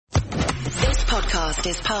podcast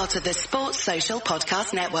is part of the Sports Social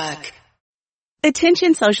Podcast Network.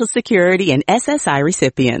 Attention Social Security and SSI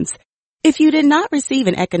recipients. If you did not receive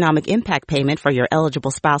an economic impact payment for your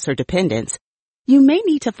eligible spouse or dependents, you may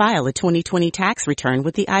need to file a 2020 tax return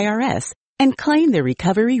with the IRS and claim the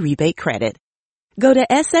recovery rebate credit. Go to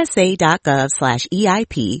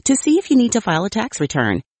ssa.gov/EIP to see if you need to file a tax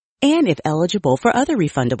return and if eligible for other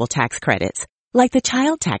refundable tax credits, like the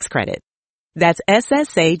child tax credit. That's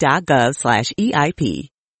ssa.gov/EIP.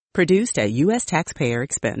 Produced at U.S. taxpayer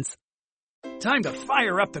expense. Time to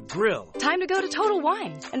fire up the grill. Time to go to Total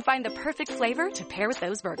Wine and find the perfect flavor to pair with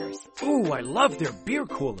those burgers. Ooh, I love their beer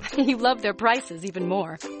cooler. You love their prices even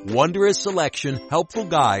more. Wondrous selection, helpful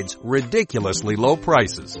guides, ridiculously low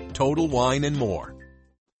prices. Total Wine and more.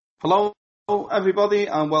 Hello, everybody,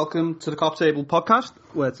 and welcome to the Cop Table podcast,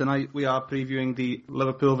 where tonight we are previewing the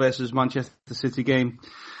Liverpool versus Manchester City game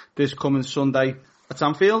this coming Sunday at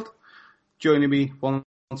Anfield. Joining me once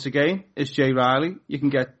again is Jay Riley. You can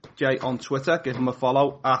get Jay on Twitter, give him a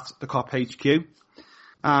follow at the Cop HQ,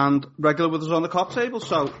 and regular with us on the Cop Table.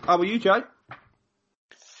 So, how are you, Jay?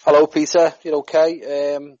 Hello, Peter. You're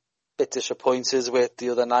okay? Bit disappointed with the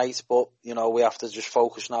other night, but you know we have to just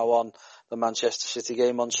focus now on the Manchester City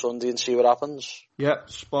game on Sunday and see what happens. Yeah,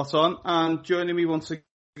 spot on. And joining me once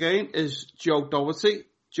again is Joe Doherty.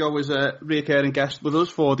 Joe is a recurring guest with us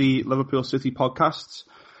for the Liverpool City podcasts,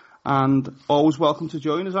 and always welcome to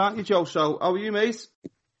join us, aren't you, Joe? So, how are you, mate?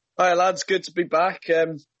 Hi, lads. Good to be back.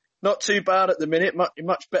 Not too bad at the minute.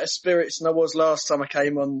 Much better spirits than I was last time I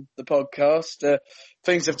came on the podcast.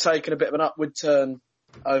 Things have taken a bit of an upward turn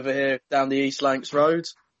over here down the East Lancs Road.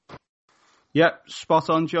 Yeah, spot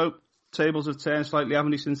on, Joe. Tables have turned slightly,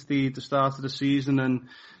 haven't they, since the start of the season, and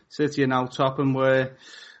City are now top, and we're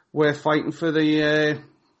fighting for the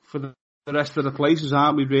rest of the places,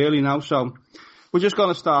 aren't we, really, now? So we're just going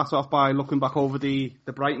to start off by looking back over the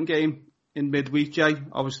Brighton game in midweek, Jay.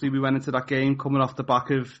 Obviously, we went into that game coming off the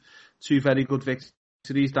back of two very good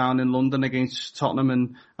victories down in London against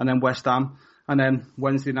Tottenham and then West Ham. And then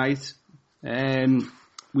Wednesday night,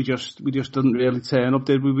 we just didn't really turn up,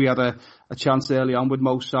 did we? We had a chance early on with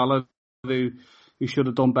Mo Salah, who should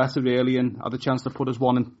have done better, really, and had a chance to put us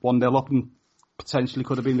 1-0 up, and potentially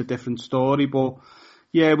could have been a different story. But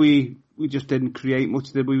yeah, we just didn't create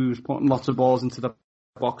much, did we? We was putting lots of balls into the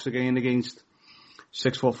box again against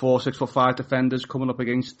 6'4", 6'5" defenders, coming up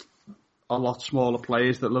against a lot smaller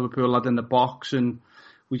players that Liverpool had in the box, and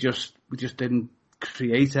we just didn't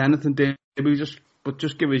create anything, did we? But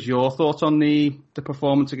just give us your thoughts on the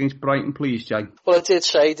performance against Brighton, please, Jay. Well, I did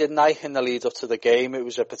say, didn't I, in the lead up to the game, it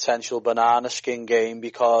was a potential banana skin game,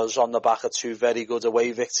 because on the back of two very good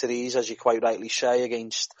away victories, as you quite rightly say,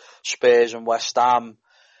 against Spurs and West Ham,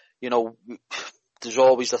 you know, there's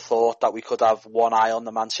always the thought that we could have one eye on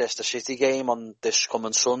the Manchester City game on this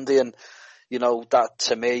coming Sunday, and you know, that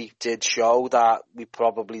to me did show that we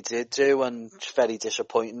probably did do, and it's very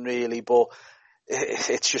disappointing, really, but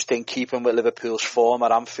it's just in keeping with Liverpool's form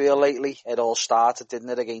at Anfield lately. It all started, didn't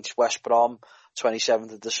it, against West Brom,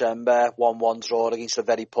 27th of December, 1-1 draw against a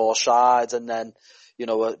very poor side, and then, you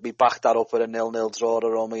know, we backed that up with a 0-0 draw at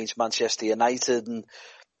home against Manchester United, and,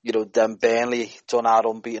 you know, then Burnley done our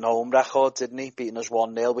unbeaten home record, didn't he, beating us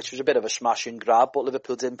 1-0, which was a bit of a smash and grab, but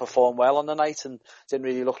Liverpool didn't perform well on the night and didn't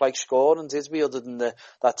really look like scoring, did we, other than that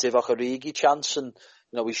Divock Origi chance, and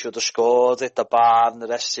you know, we should have scored it, the bar, and the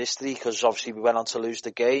rest is history, because obviously we went on to lose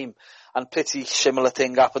the game. And pretty similar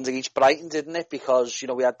thing happened against Brighton, didn't it? Because, you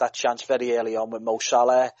know, we had that chance very early on with Mo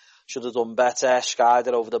Salah, should have done better, skied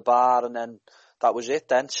it over the bar, and then that was it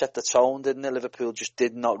then, set the tone, didn't it? Liverpool just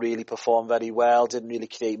did not really perform very well, didn't really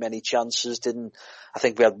create many chances, I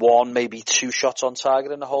think we had one, maybe two shots on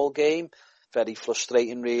target in the whole game. Very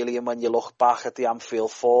frustrating, really, and when you look back at the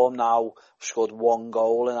Anfield form now, we've scored one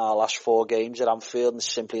goal in our last four games at Anfield, and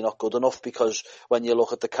it's simply not good enough, because when you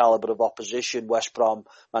look at the calibre of opposition, West Brom,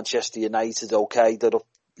 Manchester United, okay, they're up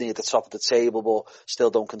near the top of the table, but still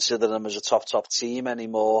don't consider them as a top team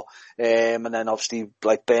anymore, and then obviously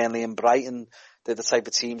like Burnley and Brighton, they're the type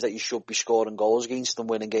of teams that you should be scoring goals against and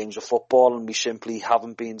winning games of football, and we simply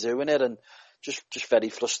haven't been doing it, and just very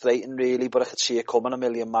frustrating, really, but I could see it coming a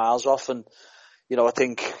million miles off. And, you know, I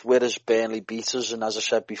think whereas Burnley beat us, and as I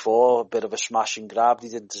said before, a bit of a smash and grab, they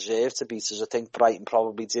didn't deserve to beat us. I think Brighton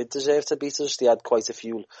probably did deserve to beat us. They had quite a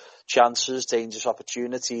few chances, dangerous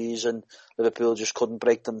opportunities, and Liverpool just couldn't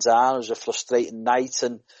break them down. It was a frustrating night,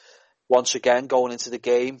 and once again, going into the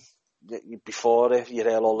game, before it, you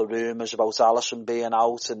hear all the rumours about Alisson being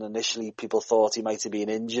out, and initially people thought he might have been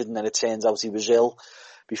injured, and then it turns out he was ill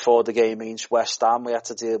Before the game against West Ham, we had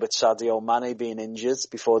to deal with Sadio Mane being injured.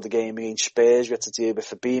 Before the game against Spurs, we had to deal with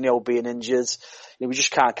Fabinho being injured. You know, we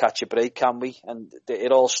just can't catch a break, can we? And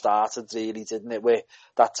it all started really, didn't it, with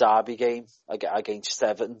that derby game against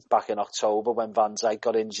Everton back in October when Van Dijk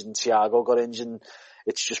got injured and Thiago got injured. And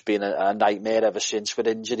it's just been a nightmare ever since with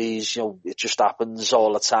injuries. You know, it just happens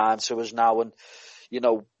all the time to us now. And you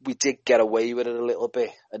know, we did get away with it a little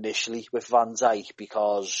bit initially with Van Dijk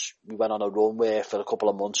because we went on a run where for a couple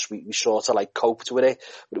of months we sort of like coped with it,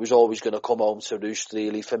 but it was always going to come home to roost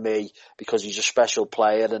really for me because he's a special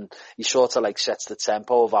player and he sort of like sets the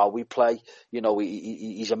tempo of how we play. You know,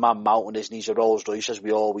 he's a man mountain, isn't he? He's a Rolls Royce, as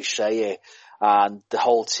we always say here. And the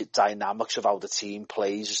whole dynamics of how the team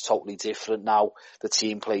plays is totally different now. The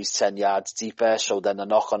team plays 10 yards deeper, so then the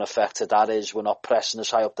knock-on effect of that is we're not pressing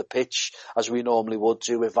as high up the pitch as we normally would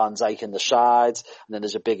do with Van Dijk in the side, and then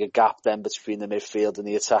there's a bigger gap then between the midfield and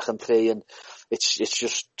the attacking three, and it's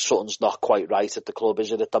just something's not quite right at the club,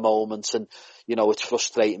 is it, at the moment? And, you know, it's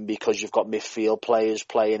frustrating because you've got midfield players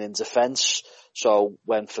playing in defence. So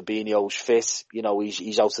when Fabinho's fit, you know,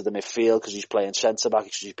 he's out of the midfield because he's playing centre-back,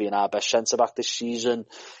 because he's been our best centre-back this season.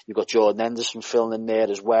 You've got Jordan Henderson filling in there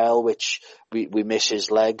as well, which we miss his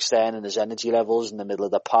legs then and his energy levels in the middle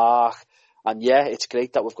of the park. And yeah, it's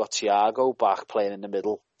great that we've got Thiago back playing in the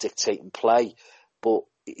middle, dictating play, but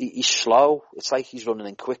he's slow. It's like he's running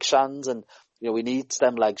in quicksand, and you know, he needs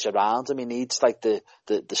them legs around him. He needs like the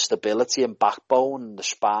stability and backbone and the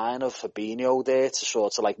spine of Fabinho there to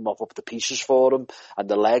sort of like mop up the pieces for him, and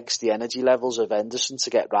the legs, the energy levels of Henderson to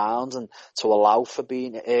get round and to allow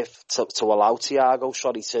to allow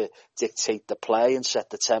Thiago, to dictate the play and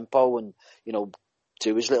set the tempo and, you know,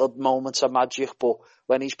 do his little moments of magic. But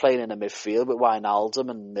when he's playing in a midfield with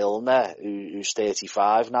Wijnaldum and Milner, who's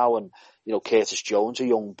 35 now, and, you know, Curtis Jones, a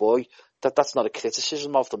young boy, that's not a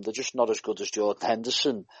criticism of them. They're just not as good as Jordan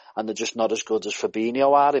Henderson, and they're just not as good as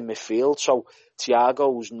Fabinho are in midfield. So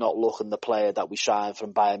Thiago's not looking the player that we signed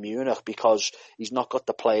from Bayern Munich because he's not got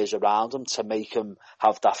the players around him to make him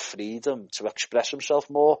have that freedom to express himself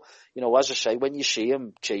more. You know, as I say, when you see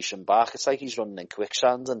him chasing back, it's like he's running in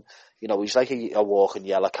quicksand, and, you know, he's like a walking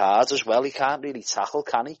yellow card as well. He can't really tackle,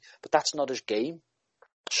 can he? But that's not his game.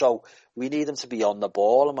 So we need him to be on the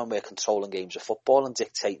ball, and when we're controlling games of football and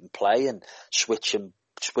dictating play and switching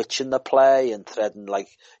the play and threading like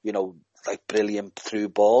brilliant through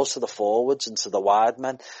balls to the forwards and to the wide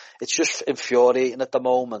men, it's just infuriating at the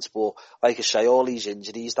moment. But like I say, all these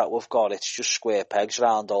injuries that we've got, it's just square pegs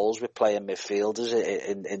round holes with playing midfielders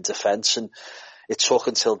in defence, and it took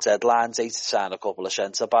until deadline day to sign a couple of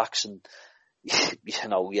centre backs. And you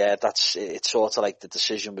know, yeah, it's sort of like the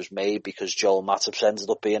decision was made because Joel Matip's ended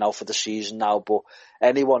up being out for the season now. But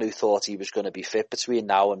anyone who thought he was going to be fit between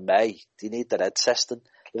now and May, they need their head testing.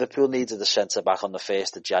 Liverpool needed a centre back on the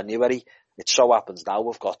 1st of January. It so happens now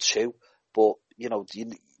we've got two. But, you know,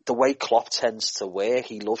 the way Klopp tends to work,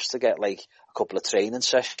 he loves to get like a couple of training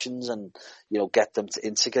sessions and, you know, get them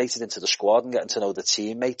integrated into the squad and getting to know the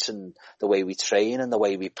teammates and the way we train and the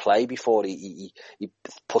way we play before he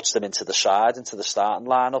puts them into the side, into the starting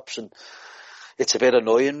lineups. And it's a bit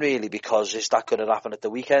annoying really, because is that going to happen at the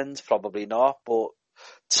weekend? Probably not. But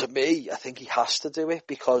to me, I think he has to do it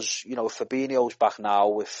because, you know, if Fabinho's back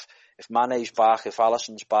now, if Mane's back, if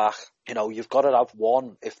Alisson's back, you know, you've got to have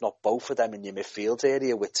one, if not both of them in your midfield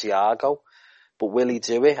area with Thiago. But will he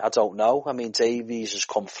do it? I don't know. I mean, Davies has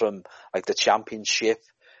come from like the Championship.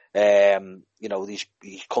 You know,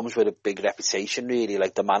 he comes with a big reputation really.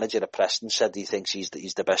 Like the manager at Preston said he thinks he's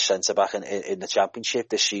the best centre-back in the Championship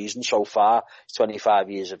this season so far. He's 25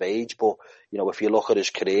 years of age, but, you know, if you look at his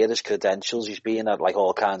career, his credentials, he's been at like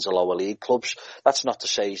all kinds of lower league clubs. That's not to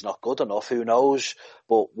say he's not good enough, who knows?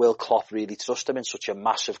 But will Klopp really trust him in such a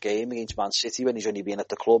massive game against Man City when he's only been at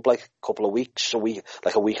the club like a couple of weeks,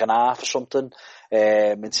 like a week and a half or something?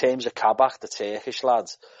 In terms of Kabak, the Turkish lad,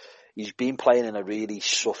 he's been playing in a really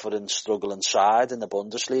suffering, struggling side in the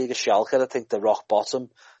Bundesliga. Schalke, I think they're rock bottom.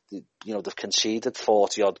 You know, they've conceded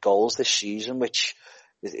 40 odd goals this season, which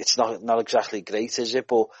it's not exactly great, is it?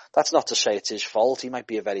 But that's not to say it's his fault. He might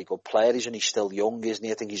be a very good player. He's only still young, isn't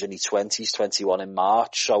he? I think he's only 20, he's 21 in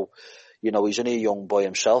March. So, you know, he's only a young boy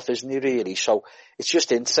himself, isn't he really? So it's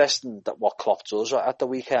just interesting that what Klopp does at the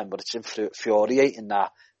weekend, but it's infuriating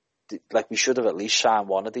that, like, we should have at least signed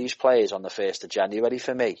one of these players on the 1st of January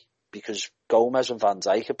for me. Because Gomez and Van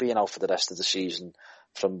Dijk are being out for the rest of the season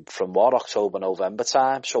from October, November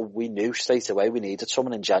time. So we knew straight away we needed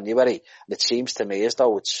someone in January. And it seems to me as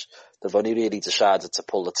though they've only really decided to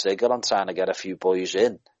pull the trigger on trying to get a few boys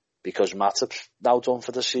in because Matip's now done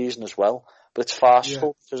for the season as well. But it's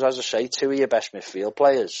farcical because, as I say, two of your best midfield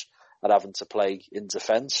players are having to play in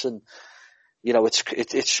defence. And, you know,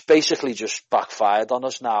 it's basically just backfired on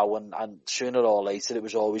us now, and sooner or later it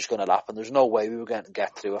was always going to happen. There's no way we were going to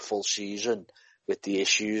get through a full season with the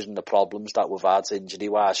issues and the problems that we've had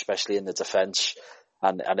injury-wise, especially in the defence.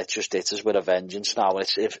 And it just hit us with a vengeance now. And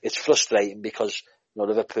it's frustrating because, you know,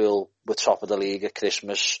 Liverpool were top of the league at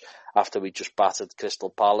Christmas after we just battered Crystal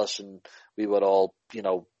Palace, and we were all, you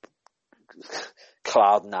know,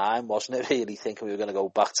 cloud nine, wasn't it, really, thinking we were going to go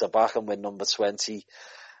back to back and win number 20.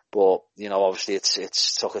 But, you know, obviously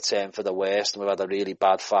it's took a turn for the worst, and we've had a really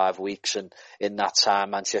bad 5 weeks. And in that time,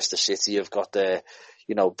 Manchester City have got their,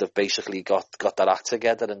 you know, they've basically got their act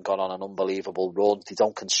together and gone on an unbelievable run. They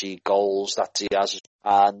don't concede goals, that Diaz,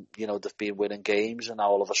 and, you know, they've been winning games, and now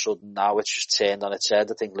all of a sudden now it's just turned on its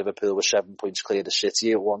head. I think Liverpool were 7 points clear of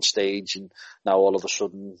City at one stage, and now all of a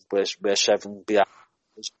sudden we're 7 behind.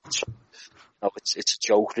 No, it's a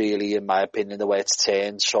joke, really, in my opinion, the way it's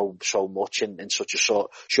turned so much in such a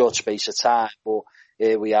short space of time. But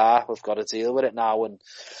here we are, we've got to deal with it now. And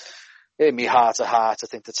in me heart to heart, I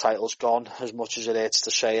think the title's gone, as much as it hurts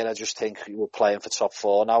to say it. I just think we're playing for top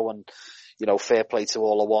 4 now, and, you know, fair play to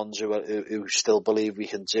all the ones who still believe we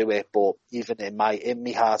can do it. But even in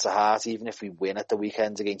me heart to heart, even if we win at the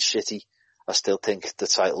weekend against City, I still think the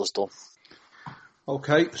title's done.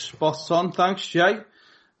 Okay, spot on. Thanks, Jay.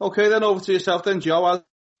 Okay, then over to yourself then, Joe.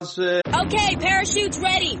 Okay, parachutes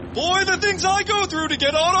ready. Boy, the things I go through to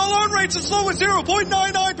get auto loan rates as low as 0.99%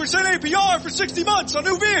 APR for 60 months on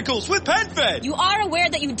new vehicles with PenFed. You are aware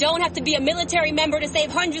that you don't have to be a military member to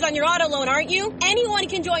save hundreds on your auto loan, aren't you? Anyone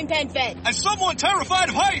can join PenFed. As someone terrified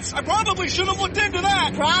of heights, I probably should have looked into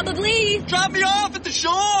that. Probably. Drop me off at the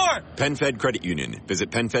shore. PenFed Credit Union. Visit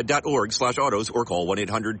PenFed.org/autos or call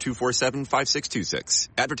 1-800-247-5626.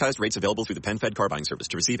 Advertised rates available through the PenFed car buying service.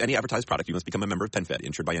 To receive any advertised product, you must become a member of PenFed,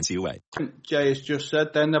 insured by NCUA. Jay has just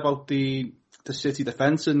said then about the City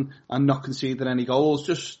defence and not conceding any goals.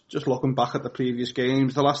 Just looking back at the previous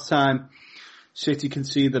games, the last time City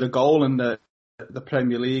conceded a goal in the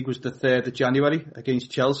Premier League was the 3rd of January against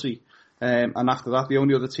Chelsea. And after that, the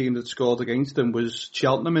only other team that scored against them was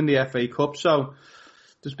Cheltenham in the FA Cup. So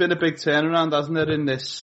there's been a big turnaround, hasn't there,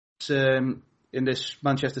 in this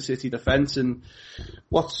Manchester City defence? And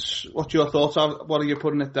what's your thoughts? What are you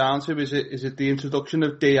putting it down to? Is it the introduction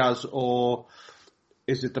of Diaz, or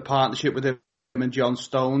is it the partnership with him and John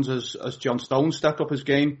Stones as John Stones stepped up his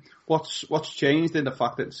game? What's changed in the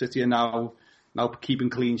fact that City are now keeping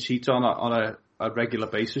clean sheets on a regular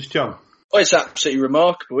basis, John? Well, it's absolutely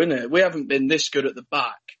remarkable, isn't it? We haven't been this good at the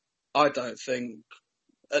back, I don't think,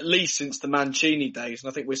 at least since the Mancini days, and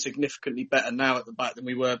I think we're significantly better now at the back than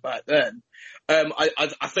we were back then.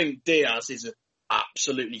 I think Diaz is an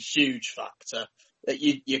absolutely huge factor. That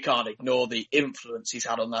you can't ignore the influence he's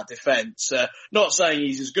had on that defence. Not saying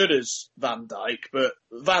he's as good as Van Dijk, but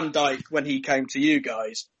Van Dijk, when he came to you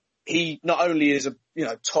guys, he not only is a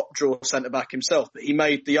top draw centre back himself, but he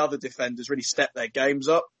made the other defenders really step their games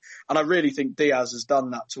up. And I really think Diaz has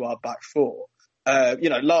done that to our back four.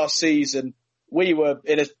 Last season, we were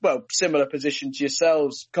in a similar position to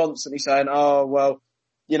yourselves, constantly saying,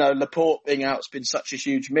 Laporte being out's been such a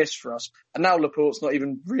huge miss for us. And now Laporte's not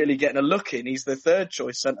even really getting a look in. He's the third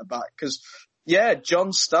choice centre back because,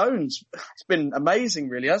 John Stones, it's been amazing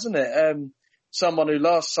really, hasn't it? Someone who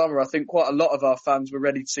last summer, I think quite a lot of our fans were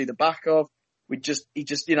ready to see the back of. He just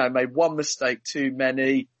made one mistake too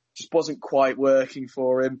many, just wasn't quite working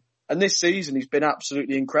for him. And this season he's been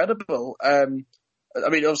absolutely incredible.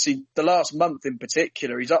 Obviously the last month in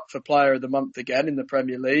particular, he's up for Player of the Month again in the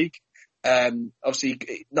Premier League. Obviously,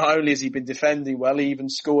 not only has he been defending well, he even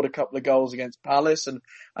scored a couple of goals against Palace and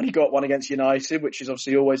he got one against United, which is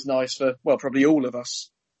obviously always nice for, probably all of us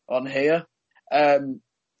on here.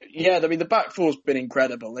 The back four's been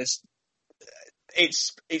incredible.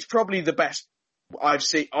 It's probably the best I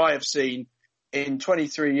have seen in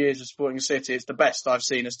 23 years of Sporting City. It's the best I've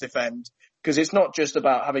seen us defend. Because it's not just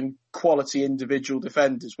about having quality individual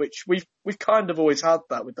defenders, which we've kind of always had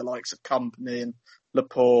that with the likes of Kompany and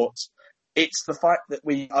Laporte. It's the fact that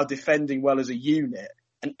we are defending well as a unit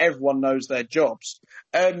and everyone knows their jobs.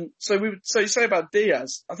 So you say about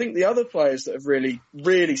Diaz, I think the other players that have really,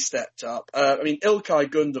 really stepped up, Ilkay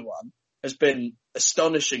Gundogan has been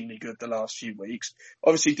astonishingly good the last few weeks.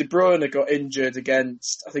 Obviously, De Bruyne got injured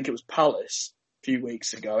against, I think it was Palace a few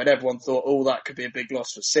weeks ago, and everyone thought, that could be a big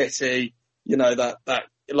loss for City. That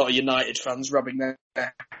a lot of United fans rubbing their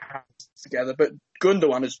hands together. But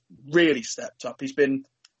Gundogan has really stepped up. He's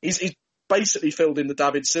basically filled in the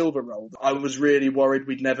David Silva role that I was really worried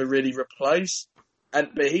we'd never really replace.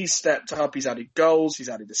 But he's stepped up. He's added goals. He's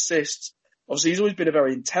added assists. Obviously, he's always been a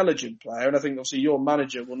very intelligent player, and I think obviously your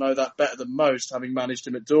manager will know that better than most, having managed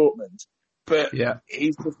him at Dortmund. But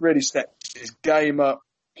he's just really stepped his game up.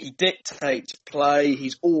 He dictates play.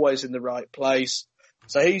 He's always in the right place.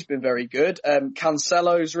 So he's been very good.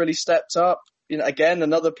 Cancelo's really stepped up. Again,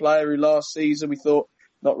 another player who last season we thought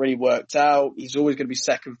not really worked out. He's always going to be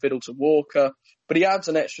second fiddle to Walker. But he adds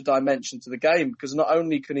an extra dimension to the game because not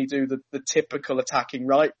only can he do the typical attacking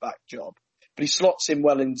right-back job, but he slots in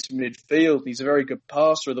well into midfield. He's a very good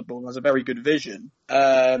passer of the ball, has a very good vision.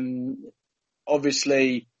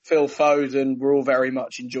 Obviously, Phil Foden, we're all very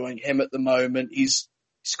much enjoying him at the moment. He's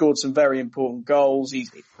scored some very important goals.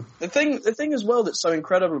 The thing as well that's so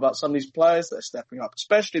incredible about some of these players that are stepping up,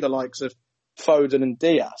 especially the likes of Foden and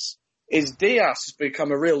Diaz, is Diaz has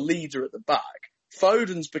become a real leader at the back.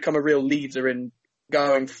 Foden's become a real leader in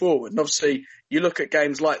going forward. And obviously, you look at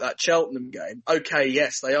games like that Cheltenham game. Okay,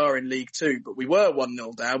 yes, they are in League Two, but we were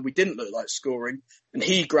 1-0 down. We didn't look like scoring. And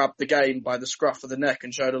he grabbed the game by the scruff of the neck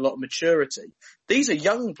and showed a lot of maturity. These are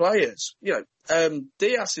young players.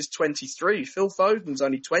 Diaz is 23. Phil Foden's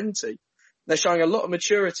only 20. They're showing a lot of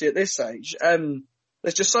maturity at this age.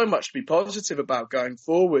 There's just so much to be positive about going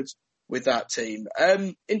forward with that team.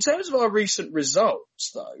 In terms of our recent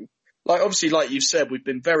results, though, obviously, like you've said, we've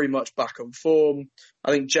been very much back on form.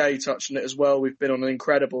 I think Jay touched on it as well. We've been on an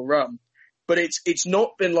incredible run. But it's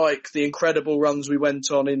not been like the incredible runs we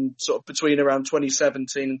went on in sort of between around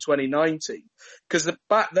 2017 and 2019. Because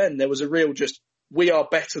back then there was a real we are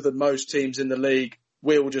better than most teams in the league.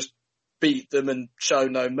 We'll just beat them and show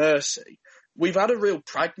no mercy. We've had a real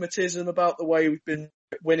pragmatism about the way we've been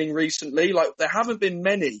winning recently. There haven't been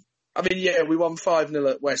many. I mean, yeah, we won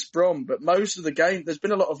 5-0 at West Brom, but most of the game, there's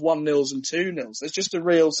been a lot of 1-0s and 2-0s. There's just a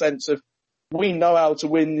real sense of we know how to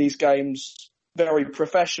win these games very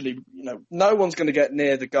professionally. No one's going to get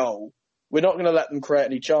near the goal. We're not going to let them create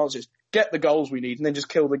any chances. Get the goals we need and then just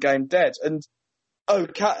kill the game dead. And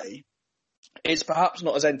okay, it's perhaps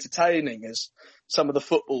not as entertaining as some of the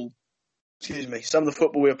football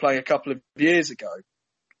we were playing a couple of years ago.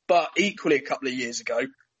 But equally a couple of years ago,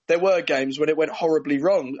 there were games when it went horribly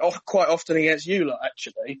wrong, quite often against you lot,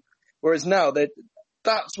 actually. Whereas now,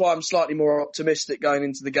 that's why I'm slightly more optimistic going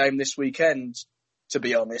into the game this weekend, to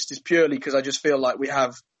be honest, is purely because I just feel like we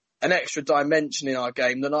have an extra dimension in our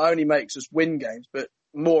game that not only makes us win games, but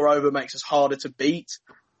moreover makes us harder to beat.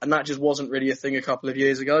 And that just wasn't really a thing a couple of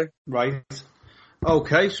years ago. Right.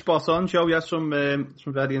 Okay, spot on, Joe. You had some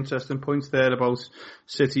very interesting points there about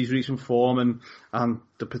City's recent form and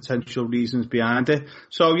the potential reasons behind it.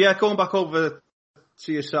 So yeah, going back over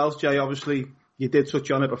to yourself, Jay, obviously you did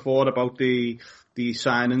touch on it before about the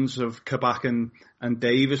signings of Kabak and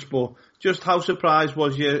Davis, but just how surprised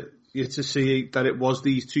was you to see that it was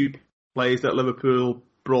these two players that Liverpool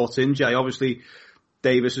brought in, Jay? Obviously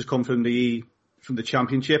Davis has come from the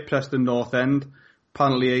Championship, Preston North End,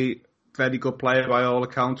 apparently very good player by all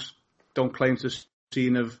accounts. Don't claim to have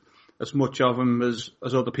seen as much of him as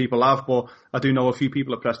other people have, but I do know a few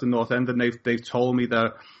people at Preston North End, and they've told me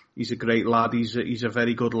that he's a great lad. He's a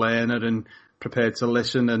very good learner and prepared to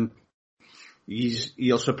listen, and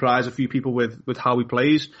he'll surprise a few people with how he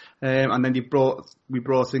plays. And then we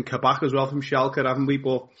brought in Kabak as well from Schalke, haven't we?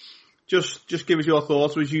 But just give us your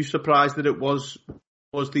thoughts. Was you surprised that it was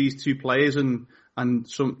these two players and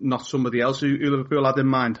not somebody else who Liverpool had in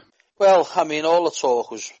mind? Well, I mean, all the talk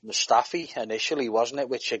was Mustafi initially, wasn't it?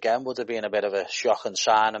 Which again would have been a bit of a shocking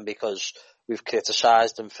signing because we've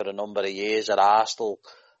criticised him for a number of years at Arsenal.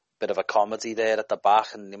 Bit of a comedy there at the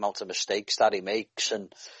back and the amount of mistakes that he makes.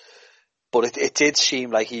 But it did seem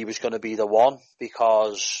like he was going to be the one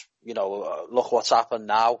because, look what's happened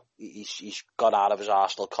now. He's got out of his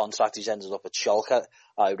Arsenal contract. He's ended up at Schalke,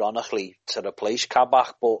 ironically, to replace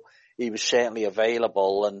Kabak, but he was certainly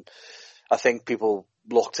available. And I think people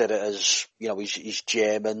looked at it as, he's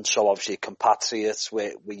German, so obviously compatriots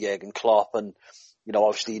with Jurgen Klopp, and,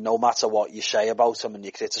 obviously no matter what you say about him and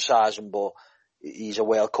you criticise him, but he's a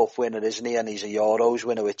World Cup winner, isn't he? And he's a Euros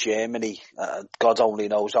winner with Germany. God only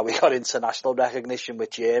knows how he got international recognition with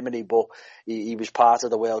Germany, but he was part of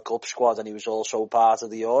the World Cup squad and he was also part of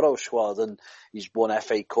the Euro squad, and he's won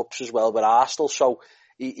FA Cups as well with Arsenal, so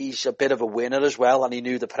he's a bit of a winner as well, and he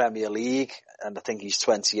knew the Premier League, and I think he's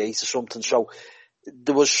 28 or something, so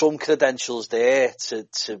there was some credentials there to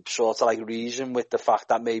sort of reason with the fact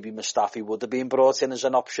that maybe Mustafi would have been brought in as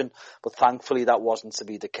an option, but thankfully that wasn't to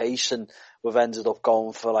be the case, and we've ended up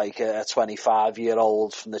going for a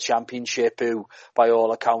 25-year-old from the Championship who, by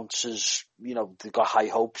all accounts, has, they've got high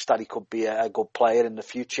hopes that he could be a good player in the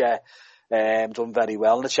future, done very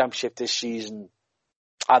well in the Championship this season,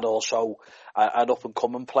 and also an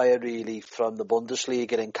up-and-coming player really from the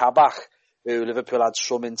Bundesliga in Kabak, who Liverpool had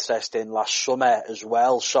some interest in last summer as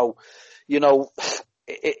well. So, you know,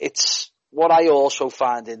 it's what I also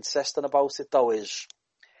find interesting about it though is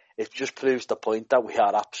it just proves the point that we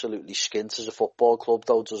are absolutely skint as a football club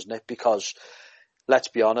though, doesn't it? Because let's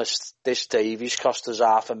be honest, this Davies cost us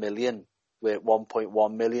 $500,000 with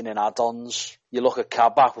 1.1 million in add-ons. You look at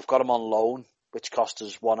Kabak, we've got him on loan, which cost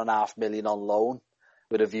us $1.5 million on loan,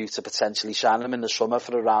 with a view to potentially sign him in the summer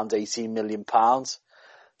for around £18 million.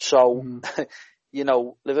 So, you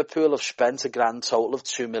know, Liverpool have spent a grand total of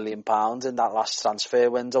 £2 million in that last transfer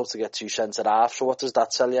window to get 2 centre-halves. So what does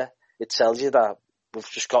that tell you? It tells you that we've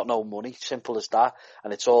just got no money, simple as that.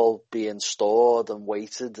 And it's all being stored and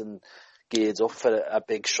weighted and geared up for a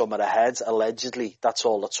big summer ahead, allegedly. That's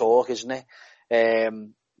all the talk, isn't it?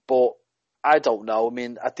 But I don't know. I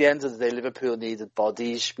mean, at the end of the day, Liverpool needed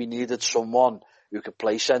bodies. We needed someone who could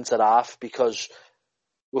play centre-half because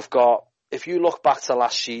we've got, if you look back to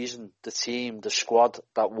last season, the team, the squad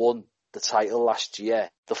that won the title last year,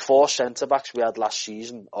 the 4 centre-backs we had last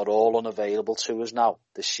season are all unavailable to us now,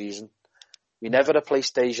 this season. We never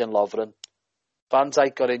replaced Dejan Lovren. Van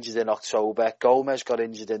Dijk got injured in October. Gomez got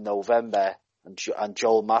injured in November. And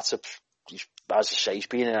Joel Matip, as I say, he's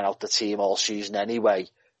been in and out the team all season anyway.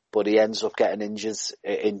 But he ends up getting injured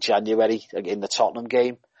in January in the Tottenham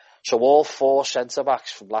game. So all 4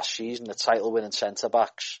 centre-backs from last season, the title-winning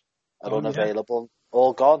centre-backs, are unavailable. Yeah.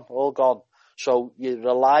 All gone. So you're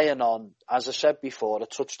relying on, as I said before, I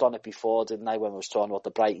touched on it before, didn't I, when I was talking about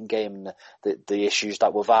the Brighton game and the issues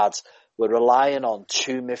that we've had. We're relying on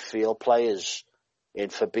 2 midfield players in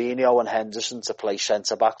Fabinho and Henderson to play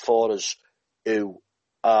centre-back for us, who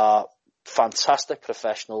are fantastic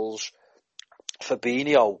professionals.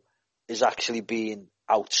 Fabinho is actually being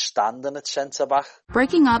outstanding at centre-back.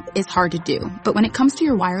 Breaking up is hard to do, but when it comes to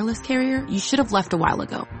your wireless carrier, you should have left a while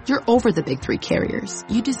ago. You're over the big 3 carriers.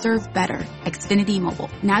 You deserve better. Xfinity Mobile.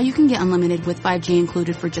 Now you can get unlimited with 5G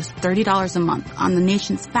included for just $30 a month on the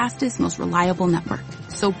nation's fastest, most reliable network.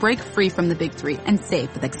 So break free from the big 3 and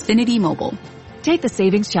save with Xfinity Mobile. Take the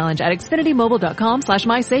savings challenge at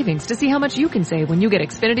xfinitymobile.com/mysavings to see how much you can save when you get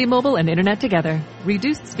Xfinity Mobile and Internet together.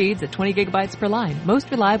 Reduced speeds at 20 gigabytes per line. Most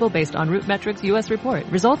reliable based on RootMetrics US report.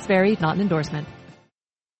 Results vary, not an endorsement.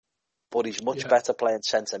 But he's much better playing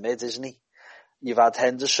centre mid, isn't he? You've had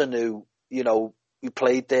Henderson who, you know, he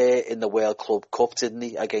played there in the World Club Cup, didn't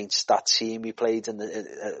he, against that team we played in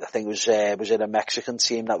I think it was in a Mexican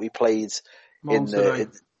team that we played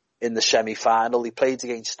in the semi-final. He played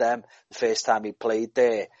against them the first time he played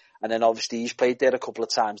there. And then obviously he's played there a couple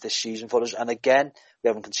of times this season for us. And again, we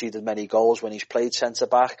haven't conceded many goals when he's played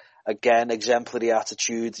centre-back. Again, exemplary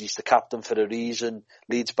attitude. He's the captain for a reason.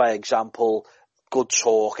 Leads by example. Good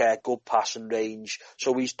talker. Good passing range.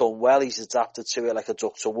 So he's done well. He's adapted to it like a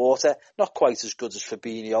duck to water. Not quite as good as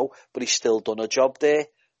Fabinho, but he's still done a job there.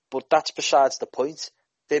 But that's besides the point.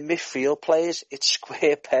 They're midfield players. It's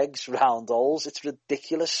square pegs, round holes. It's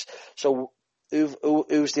ridiculous. So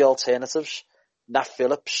who's the alternatives? Nat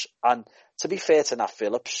Phillips. And to be fair to Nat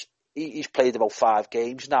Phillips, he's played about 5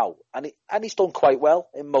 games now. And he's done quite well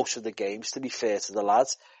in most of the games, to be fair to the lad.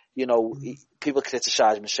 You know, people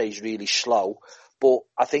criticise him and say he's really slow. But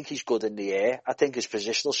I think he's good in the air. I think his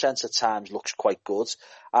positional sense at times looks quite good.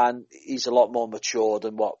 And he's a lot more mature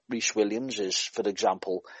than what Reece Williams is, for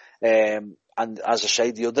example. And as I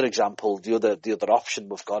say, the other example, the other option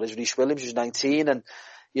we've got is Reece Williams, who's 19, and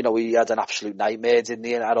you know he had an absolute nightmare, didn't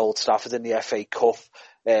he, at Old Trafford in the FA Cup.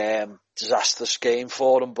 Disastrous game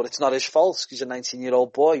for him, but it's not his fault. He's a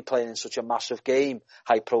 19-year-old boy playing in such a massive game,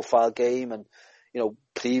 high-profile game, and you know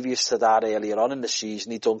previous to that, earlier on in the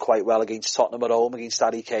season, he'd done quite well against Tottenham at home, against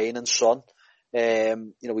Harry Kane and Son.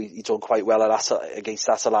 You know he'd done quite well against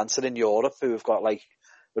Atalanta in Europe, who have got like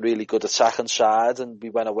a really good attacking side, and we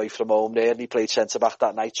went away from home there and he played centre-back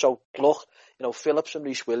that night. So, look, you know, Phillips and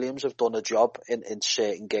Reece Williams have done a job in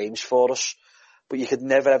certain games for us, but you could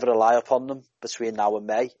never ever rely upon them between now and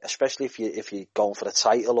May, especially if you're going for a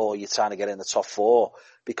title or you're trying to get in the top 4,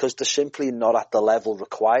 because they're simply not at the level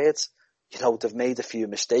required. You know, they've made a few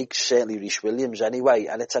mistakes, certainly Reece Williams anyway,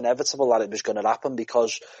 and it's inevitable that it was going to happen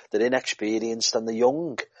because they're inexperienced and they're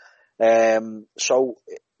young. So,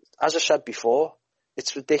 as I said before,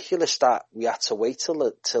 it's ridiculous that we had to wait till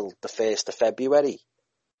the 1st of February,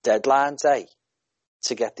 deadline day,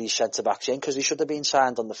 to get these centre-backs in, because they should have been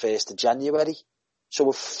signed on the 1st of January. So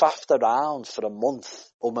we've faffed around for a month,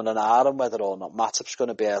 and ahhing whether or not Matip's going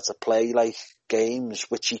to be able to play like games,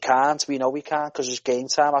 which he can't. We know he can't, because his game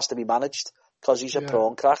time has to be managed, because he's a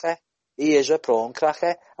prawn cracker. He is a prawn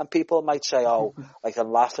cracker, and people might say, "Oh, I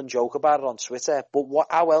can laugh and joke about it on Twitter." But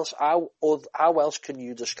how else can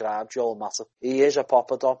you describe Joel Matip? He is a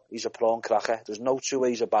poppadom. He's a prawn cracker. There's no two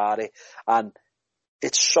ways about it, and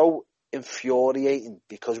it's so infuriating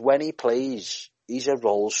because when he plays, he's a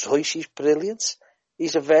Rolls Royce. He's brilliant.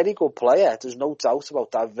 He's a very good player. There's no doubt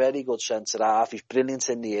about that. Very good centre half. He's brilliant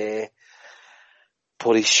in the air.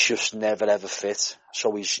 But he's just never ever fit.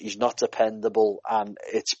 So he's not dependable, and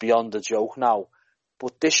it's beyond a joke now.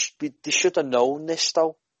 But they should have known this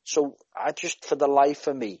though. So for the life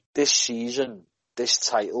of me, this season, this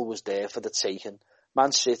title was there for the taking.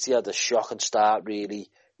 Man City had a shocking start really.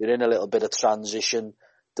 They're in a little bit of transition.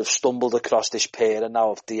 They've stumbled across this pairing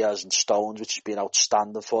now of Diaz and Stones, which has been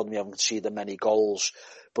outstanding for them. You haven't seen them many goals.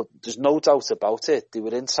 But there's no doubt about it. They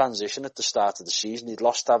were in transition at the start of the season. He'd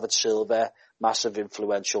lost David Silva, massive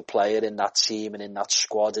influential player in that team and in that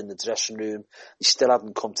squad in the dressing room. He still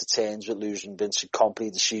hadn't come to terms with losing Vincent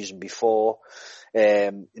Kompany the season before.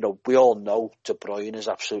 We all know De Bruyne is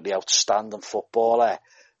absolutely outstanding footballer.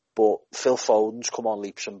 But Phil Foden's come on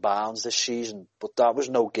leaps and bounds this season. But that was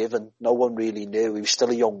no given. No one really knew. He was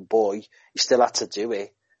still a young boy. He still had to do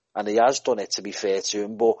it. And he has done it, to be fair to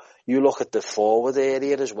him. But you look at the forward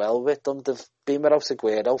area as well with them. They've been without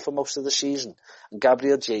Aguero for most of the season. And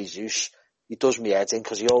Gabriel Jesus, he does me head in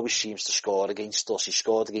because he always seems to score against us. He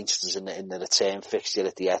scored against us in the return fixture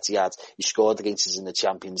at the Etihad. He scored against us in the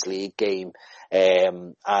Champions League game.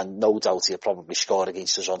 And no doubt he'll probably score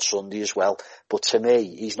against us on Sunday as well. But to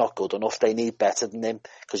me, he's not good enough. They need better than him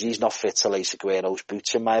because he's not fit to lace Aguero's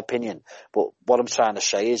boots, in my opinion. But what I'm trying to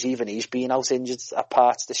say is even he's been out injured at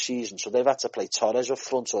parts this season. So they've had to play Torres up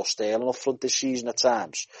front or Sterling up front this season at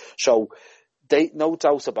times. So no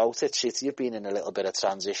doubt about it, City have been in a little bit of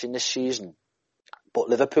transition this season. But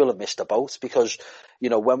Liverpool have missed the boat because,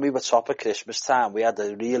 when we were top at Christmas time, we had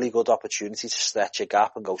a really good opportunity to stretch a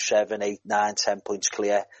gap and go 7, 8, 9, 10 points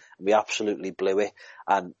clear. And we absolutely blew it.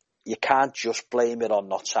 And you can't just blame it on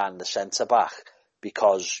not signing the centre-back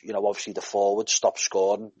because, obviously the forwards stopped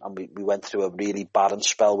scoring and we went through a really barren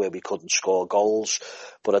spell where we couldn't score goals.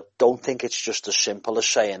 But I don't think it's just as simple as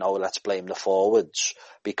saying, oh, let's blame the forwards,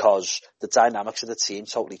 because the dynamics of the team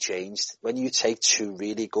totally changed. When you take two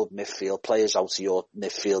really good midfield players out of your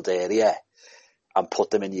midfield area and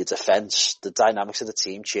put them in your defence, the dynamics of the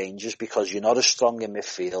team changes because you're not as strong in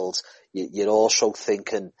midfield. You're also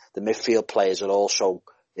thinking the midfield players are also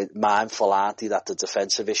mindful, aren't they, that the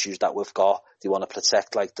defensive issues that we've got, they want to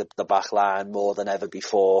protect like the back line more than ever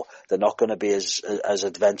before. They're not going to be as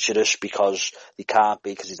adventurous because they can't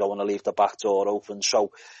be, because they don't want to leave the back door open.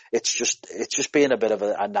 So it's just been a bit of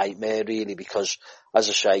a nightmare really, because as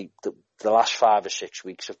I say, the last 5 or 6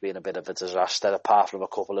 weeks have been a bit of a disaster apart from a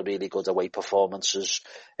couple of really good away performances.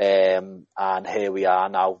 And here we are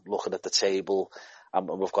now looking at the table and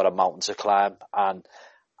we've got a mountain to climb, and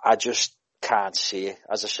I just can't see it.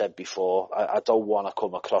 As I said before, I don't want to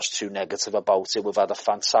come across too negative about it. We've had a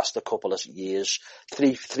fantastic couple of years,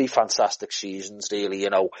 three fantastic seasons really.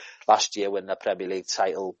 Last year winning the Premier League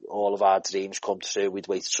title, all of our dreams come true. We'd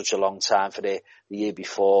waited such a long time for it. The year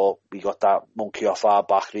before, we got that monkey off our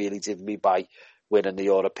back really, didn't we, by winning the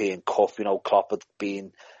European Cup. Klopp had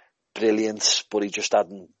been brilliant, but he just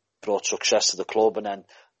hadn't brought success to the club, and then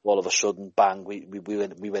all of a sudden, bang, we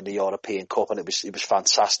win the European Cup, and it was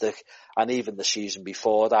fantastic. And even the season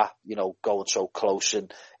before that, going so close in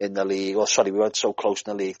the league, we went so close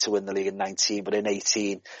in the league to win the league in 19, but in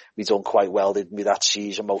 18, we done quite well, didn't we, that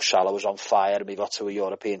season? Mo Salah was on fire, and we got to a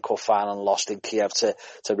European Cup final and lost in Kiev to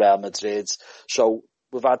Real Madrid. So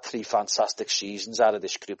we've had 3 fantastic seasons out of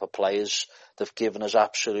this group of players. They've given us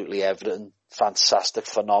absolutely everything. Fantastic,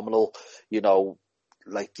 phenomenal,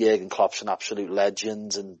 like Jurgen Klopp's an absolute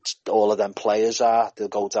legend, and all of them players are. They'll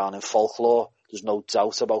go down in folklore. There's no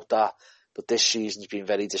doubt about that. But this season's been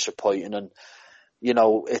very disappointing, and you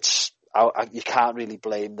can't really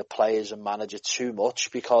blame the players and manager too much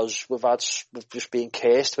because we've just been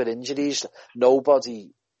cursed with injuries. Nobody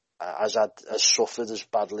has suffered as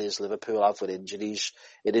badly as Liverpool have with injuries.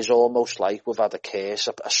 It is almost like we've had a curse,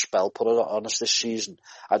 a spell put on us this season.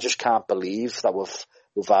 I just can't believe that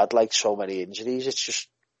we've had like so many injuries.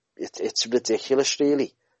 It's ridiculous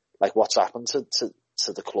really, like what's happened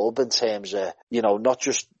to the club in terms of, not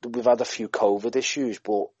just we've had a few COVID issues,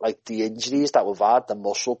 but like the injuries that we've had, the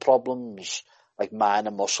muscle problems, like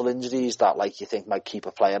minor muscle injuries that like you think might keep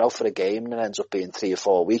a player out for a game and it ends up being 3 or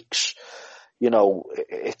 4 weeks.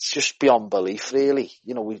 It's just beyond belief really.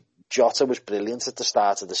 Jota was brilliant at the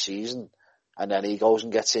start of the season, and then he goes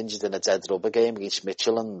and gets injured in a dead rubber game against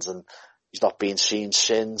Midtjylland, and he's not been seen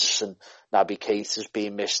since, and Naby Keita's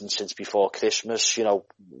been missing since before Christmas. You know,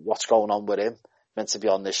 what's going on with him? Meant to be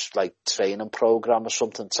on this like training program or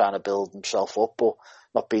something, trying to build himself up, but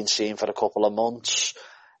not being seen for a couple of months.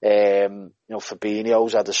 You know,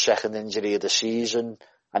 Fabinho's had his second injury of the season,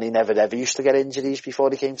 and he never ever used to get injuries before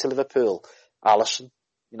he came to Liverpool. Alisson,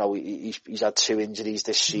 you know, he's had 2 injuries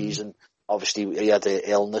this season. Obviously, he had an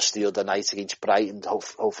illness the other night against Brighton.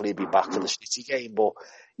 Hopefully he'll be back for the City game. But,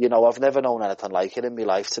 you know, I've never known anything like it in my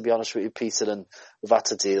life, to be honest with you, Peter, and we've had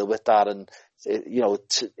to deal with that. And, you know,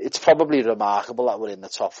 it's probably remarkable that we're in the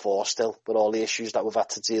top 4 still, with all the issues that we've had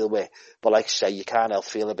to deal with. But like I say, you can't help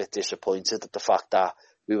feel a bit disappointed at the fact that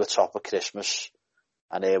we were top of Christmas,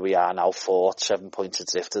 and here we are now 4th, 7 points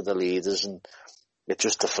adrift of the leaders, and it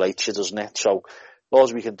just deflates you, doesn't it? So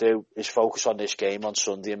all we can do is focus on this game on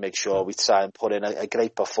Sunday and make sure we try and put in a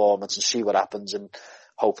great performance and see what happens, and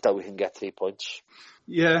hope that we can get 3 points.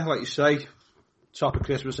 Yeah, like you say, top of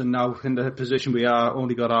Christmas, and now in the position we are,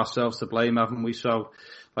 only got ourselves to blame, haven't we? So,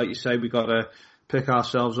 like you say, we got to pick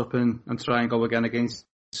ourselves up and try and go again against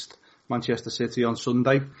Manchester City on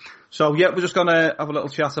Sunday. So, yeah, we're just going to have a little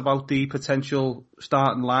chat about the potential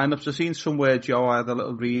starting lineups. I've seen somewhere, Joe, I had a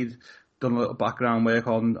little read, done a little background work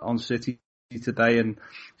on City today, and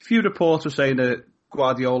a few reports were saying that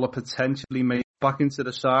Guardiola potentially may back into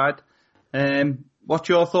the side. What's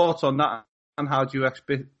your thoughts on that, and how do you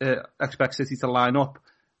expect City to line up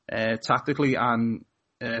tactically and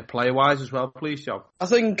player-wise as well, please, Joe? I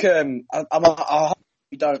think I hope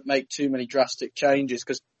we don't make too many drastic changes,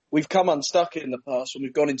 because we've come unstuck in the past when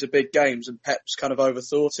we've gone into big games and Pep's kind of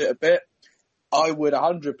overthought it a bit. I would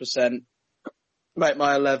 100% make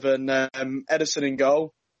my 11 Ederson in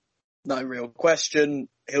goal. No real question.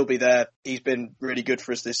 He'll be there. He's been really good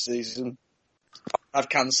for us this season. I've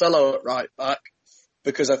Cancelo at right back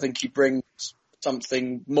because I think he brings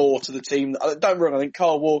something more to the team. Don't get me wrong, I think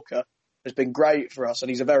Kyle Walker has been great for us and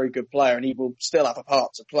he's a very good player and he will still have a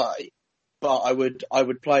part to play. But I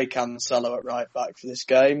would play Cancelo at right back for this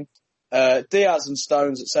game. Diaz and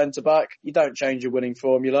Stones at centre back. You don't change your winning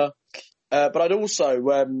formula. But I'd also,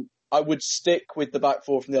 I would stick with the back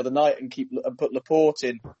 4 from the other night and put Laporte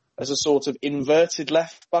in as a sort of inverted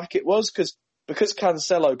left back it was, because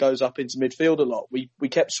Cancelo goes up into midfield a lot, we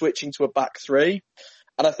kept switching to a back 3.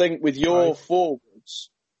 And I think with your forwards,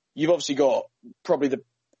 you've obviously got probably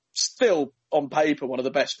still on paper, one of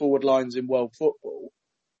the best forward lines in world football.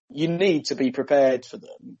 You need to be prepared for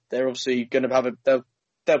them. They're obviously going to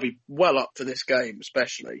they'll be well up for this game,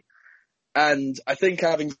 especially. And I think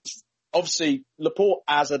obviously Laporte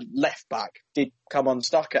as a left back did come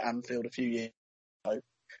unstuck at Anfield a few years ago.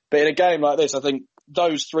 But in a game like this, I think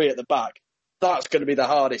those 3 at the back, that's going to be the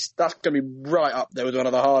hardest. That's going to be right up there with one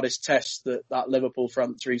of the hardest tests that Liverpool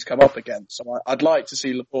front 3's come up against. So I'd like to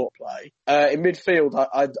see Laporte play. In midfield,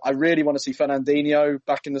 I really want to see Fernandinho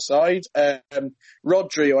back in the side.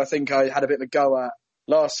 Rodri, I think I had a bit of a go at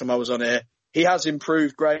last time I was on here. He has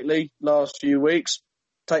improved greatly last few weeks.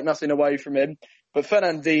 Take nothing away from him. But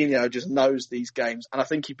Fernandinho just knows these games. And I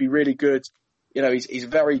think he'd be really good. You know, he's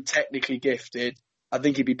very technically gifted. I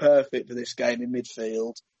think he'd be perfect for this game in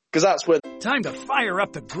midfield. Because that's where... Time to fire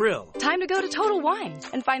up the grill. Time to go to Total Wine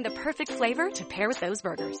and find the perfect flavor to pair with those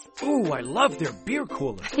burgers. Ooh, I love their beer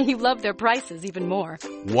cooler. You love their prices even more.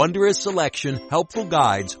 Wondrous selection, helpful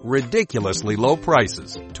guides, ridiculously low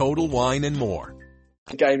prices. Total Wine and more.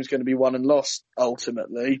 The game's going to be won and lost,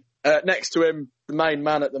 ultimately. Next to him, the main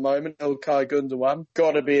man at the moment, Ilkay Gundogan.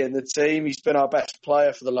 Got to be in the team. He's been our best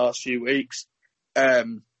player for the last few weeks.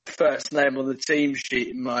 First name on the team sheet,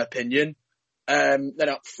 in my opinion. Then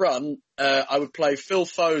up front, I would play Phil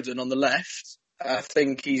Foden on the left. I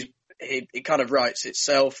think it kind of writes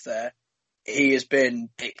itself there. He has been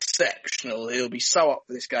exceptional. He'll be so up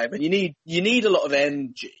for this game. And you need a lot of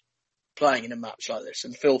energy playing in a match like this.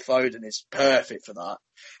 And Phil Foden is perfect for that.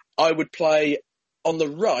 I would play on the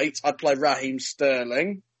right, I'd play Raheem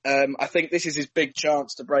Sterling. I think this is his big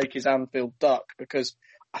chance to break his Anfield duck, because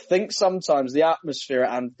I think sometimes the atmosphere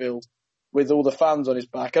at Anfield with all the fans on his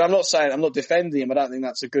back, and I'm not defending him, I don't think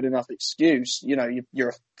that's a good enough excuse. You know, you're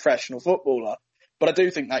a professional footballer. But I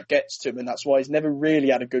do think that gets to him, and that's why he's never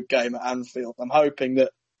really had a good game at Anfield. I'm hoping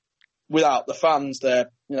that without the fans there,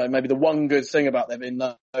 you know, maybe the one good thing about there being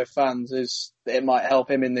no fans is that it might help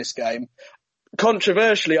him in this game.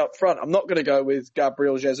 Controversially up front, I'm not going to go with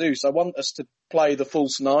Gabriel Jesus. I want us to play the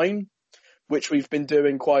false 9, which we've been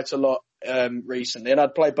doing quite a lot recently. And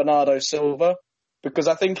I'd play Bernardo Silva, because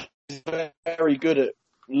I think he's very good at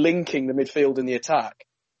linking the midfield and the attack.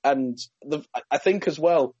 And I think as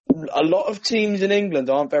well, a lot of teams in England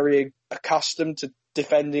aren't very accustomed to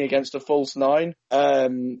defending against a false 9.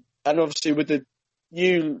 and obviously with the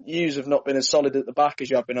yous have not been as solid at the back as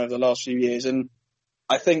you have been over the last few years, and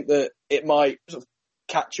I think that it might sort of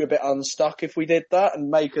catch you a bit unstuck if we did that and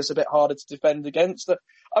make us a bit harder to defend against.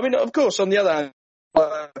 I mean, of course, on the other hand,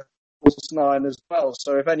 false nine as well.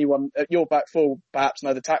 So if anyone at your back four perhaps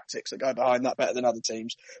know the tactics that go behind that better than other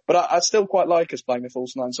teams, but I still quite like us playing the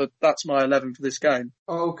false nine. So that's my 11 for this game.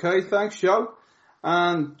 Okay, thanks, Joe.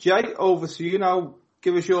 And Jay, over to you now.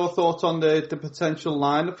 Give us your thoughts on the potential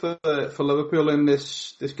lineup for Liverpool in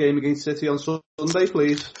this game against City on Sunday,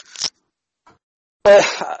 please.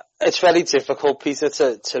 It's very difficult, Peter,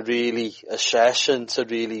 to really assess and to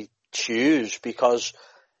really choose, because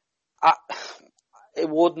it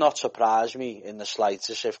would not surprise me in the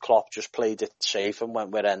slightest if Klopp just played it safe and went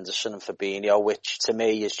with Henderson and Fabinho, which to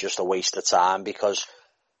me is just a waste of time, because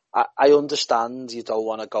I understand you don't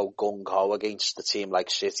want to go gung-ho against a team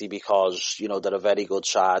like City because, you know, they're a very good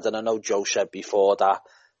side. And I know Joe said before that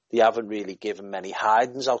they haven't really given many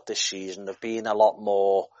hidings out this season. They've been a lot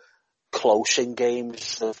more close in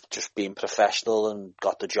games. They've just been professional and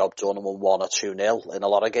got the job done and won 1 or 2-0 in a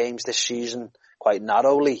lot of games this season, quite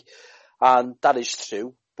narrowly. And that is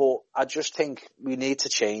true. But I just think we need to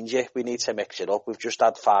change it. We need to mix it up. We've just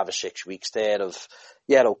had 5 or 6 weeks there of,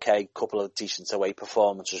 yeah, okay, couple of decent away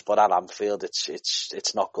performances, but at Anfield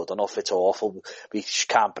it's not good enough. It's awful. We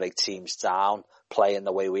can't break teams down playing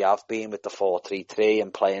the way we have been with the 4-3-3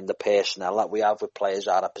 and playing the personnel that we have with players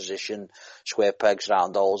out of position, square pegs,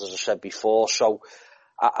 round holes, as I said before. So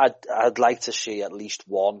I'd like to see at least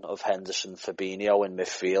one of Henderson, Fabinho in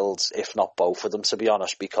midfield, if not both of them, to be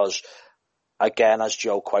honest, because again, as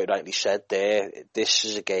Joe quite rightly said there, this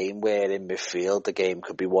is a game where in midfield the game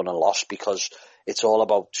could be won and lost, because it's all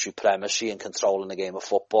about supremacy and controlling the game of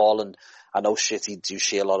football. And I know City do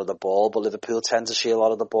see a lot of the ball, but Liverpool tend to see a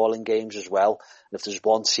lot of the ball in games as well. And if there's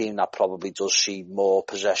one team that probably does see more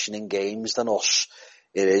possession in games than us,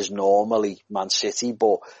 it is normally Man City.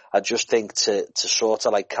 But I just think to sort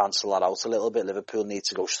of like cancel that out a little bit, Liverpool need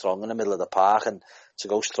to go strong in the middle of the park. And to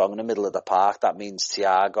go strong in the middle of the park, that means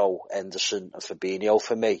Thiago, Henderson and Fabinho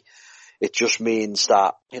for me. It just means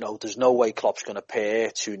that, you know, there's no way Klopp's going to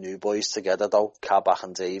pair 2 new boys together though, Kabak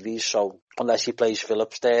and Davies. So unless he plays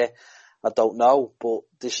Phillips there, I don't know. But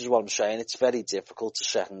this is what I'm saying. It's very difficult to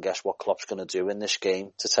second guess what Klopp's going to do in this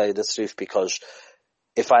game, to tell you the truth, because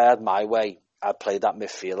if I had my way, I'd play that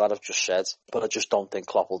midfield that I've just said, but I just don't think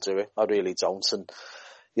Klopp will do it. I really don't. And,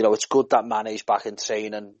 you know, it's good that Mane's back in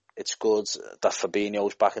training. It's good that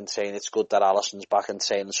Fabinho's back in training. It's good that Alisson's back in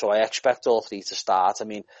training. So I expect all 3 to start. I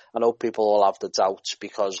mean, I know people will have the doubts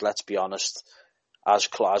because, let's be honest, as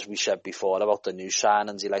we said before about the new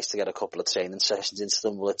signings, he likes to get a couple of training sessions into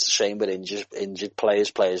them. Well, it's the same with injured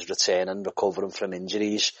players returning, recovering from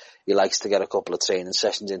injuries. He likes to get a couple of training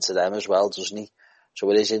sessions into them as well, doesn't he? So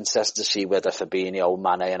it is interesting to see whether Fabinho,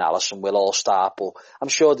 Mane and Alisson will all start, but I'm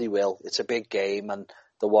sure they will. It's a big game, and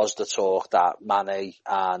there was the talk that Mane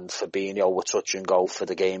and Fabinho were touch and go for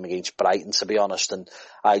the game against Brighton, to be honest, and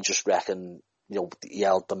I just reckon, you know, he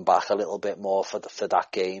held them back a little bit more for that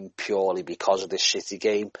game purely because of this City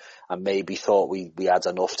game, and maybe thought we had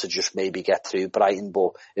enough to just maybe get through Brighton,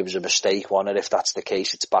 but it was a mistake, wasn't it? If that's the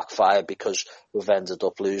case, it's backfired because we've ended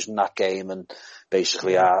up losing that game, and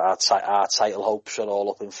basically our title hopes are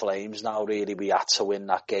all up in flames now, really. We had to win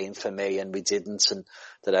that game for me, and we didn't, and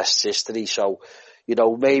the rest's history. So, you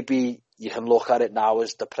know, maybe you can look at it now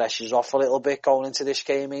as the pressure's off a little bit going into this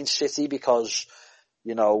game in City, because,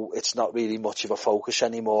 you know, it's not really much of a focus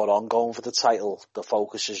anymore on going for the title. The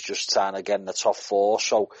focus is just trying to get in the top 4.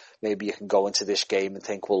 So maybe you can go into this game and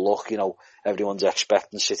think, well, look, you know, everyone's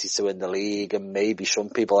expecting City to win the league, and maybe some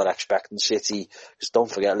people are expecting City, because don't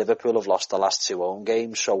forget, Liverpool have lost the last 2 home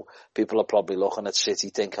games. So people are probably looking at City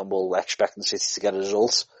thinking, well, expecting City to get a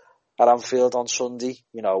result at Anfield on Sunday,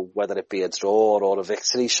 you know, whether it be a draw or a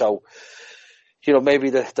victory. So, you know, maybe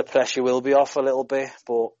the pressure will be off a little bit,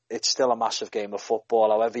 but it's still a massive game of football.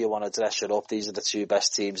 However you want to dress it up, these are the 2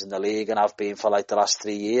 best teams in the league and have been for like the last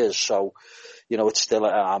 3 years. So, you know, it's still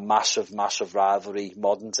a massive, massive rivalry,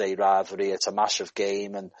 modern day rivalry. It's a massive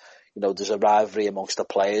game, and, you know, there's a rivalry amongst the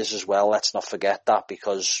players as well. Let's not forget that,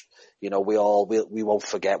 because, you know, we won't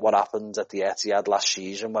forget what happened at the Etihad last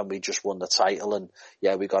season when we just won the title, and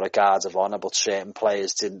yeah, we got a guard of honour, but certain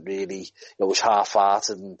players didn't really, it was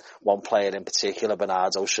half-hearted, and one player in particular,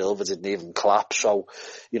 Bernardo Silva, didn't even clap. So,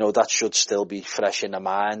 you know, that should still be fresh in the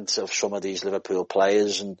mind of some of these Liverpool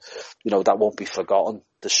players, and, you know, that won't be forgotten.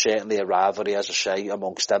 There's certainly a rivalry, as I say,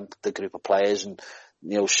 amongst them, the group of players, and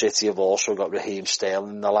City have also got Raheem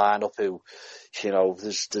Sterling in the lineup, who,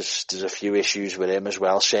 there's a few issues with him as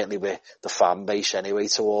well, certainly with the fan base anyway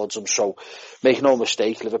towards him. So make no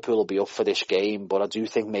mistake, Liverpool will be up for this game, but I do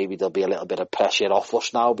think maybe there'll be a little bit of pressure off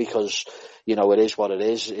us now because, it is what it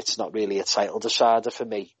is. It's not really a title decider for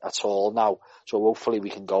me at all now. So hopefully we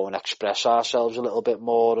can go and express ourselves a little bit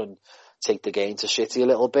more and take the game to City a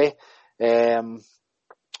little bit.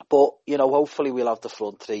 But, hopefully we'll have the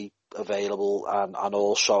front three available and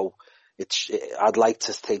also I'd like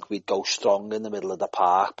to think we'd go strong in the middle of the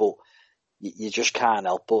park, but you just can't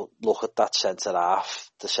help but look at that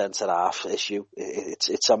the centre half issue.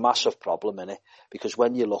 It's a massive problem, innit? Because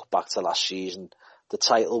when you look back to last season, the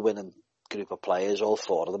title winning group of players, all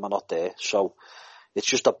four of them are not there. So it's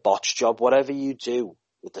just a botch job. Whatever you do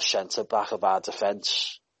with the centre of our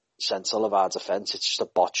defence, it's just a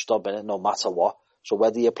botch job, innit? No matter what. So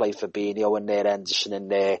whether you play Fabinho in there, Henderson in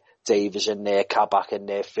there, Davies in there, Kabak in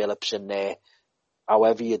there, Phillips in there,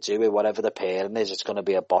 however you do it, whatever the pairing is, it's going to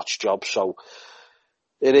be a botch job. So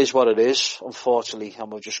it is what it is, unfortunately,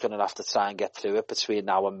 and we're just going to have to try and get through it between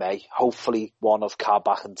now and May. Hopefully one of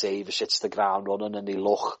Kabak and Davies hits the ground running and they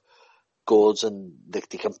look good and they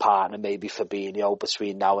can partner maybe Fabinho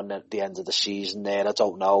between now and the end of the season there. I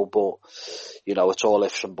don't know, but it's all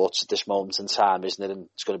ifs and buts at this moment in time, isn't it? And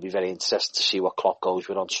it's going to be very interesting to see what Klopp goes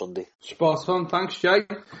with on Sunday. Spot on, thanks Jay.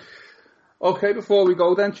 Okay, before we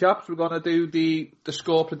go then, chaps, we're going to do the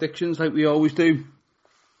score predictions like we always do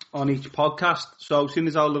on each podcast. So as soon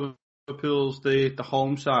as our Liverpool's the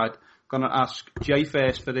home side, I'm going to ask Jay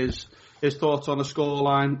first for his thoughts on the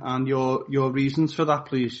scoreline and your reasons for that,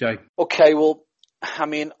 please, Jay. Okay, well,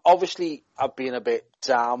 obviously I've been a bit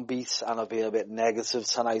downbeat and I've been a bit negative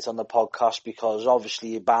tonight on the podcast because obviously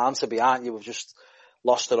you're bound to be, aren't you? We've just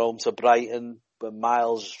lost at home to Brighton, but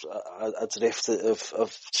miles adrift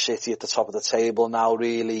of City at the top of the table now,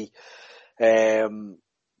 really. But I'm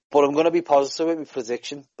going to be positive with my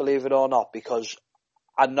prediction, believe it or not, because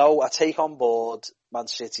I take on board Man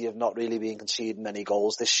City have not really been conceding many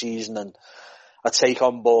goals this season, and I take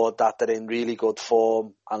on board that they're in really good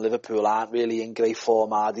form and Liverpool aren't really in great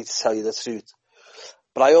form, are they, to tell you the truth.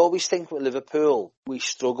 But I always think with Liverpool, we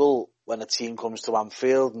struggle when a team comes to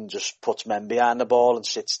Anfield and just puts men behind the ball and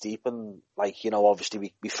sits deep, and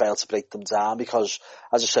obviously we fail to break them down because,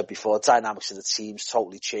 as I said before, the dynamics of the team's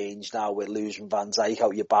totally changed now with losing Van Dijk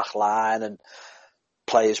out your back line and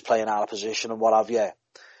players playing out of position and what have you.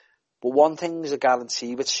 But one thing is a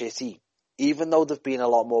guarantee with City, even though they've been a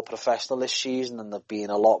lot more professional this season and they've been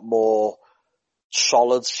a lot more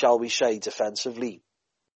solid, shall we say, defensively,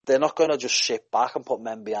 they're not going to just sit back and put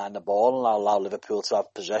men behind the ball and allow Liverpool to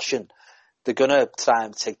have possession. They're going to try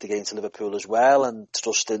and take the game to Liverpool as well and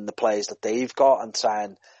trust in the players that they've got and try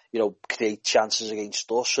and, create chances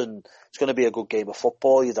against us. And it's going to be a good game of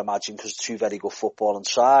football, you'd imagine, because two very good footballing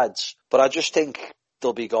sides. But I just think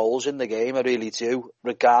there'll be goals in the game, I really do.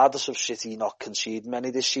 Regardless of City not conceding many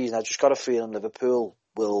this season, I just got a feeling Liverpool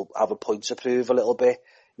will have a point to prove a little bit.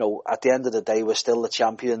 At the end of the day, we're still the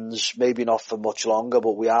champions, maybe not for much longer,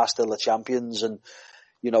 but we are still the champions. And,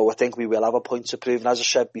 I think we will have a point to prove. And as I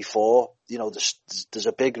said before, there's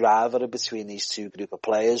a big rivalry between these two group of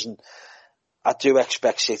players. And I do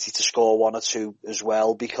expect City to score one or two as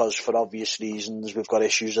well, because for obvious reasons, we've got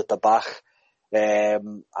issues at the back.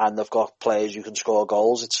 And they've got players who can score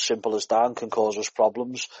goals. It's as simple as that and can cause us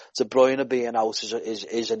problems. De Bruyne being out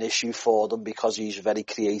is an issue for them because he's a very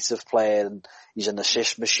creative player and he's an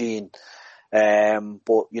assist machine.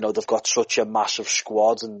 But they've got such a massive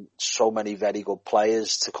squad and so many very good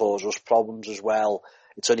players to cause us problems as well.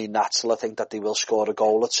 It's only natural, I think, that they will score a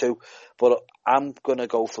goal or two. But I'm going to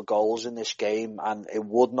go for goals in this game, and it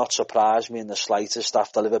would not surprise me in the slightest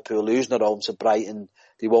after Liverpool losing at home to Brighton.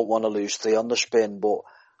 They won't want to lose 3 on the spin, but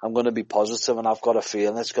I'm going to be positive, and I've got a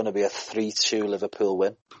feeling it's going to be a 3-2 Liverpool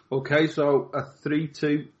win. Okay, so a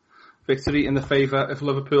 3-2 victory in the favour of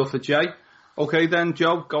Liverpool for Jay. Okay then,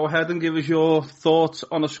 Joe, go ahead and give us your thoughts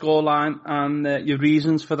on the scoreline and your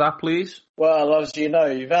reasons for that, please. Well, as you know,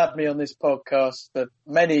 you've had me on this podcast for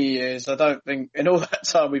many years. I don't think in all that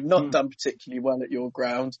time we've not done particularly well at your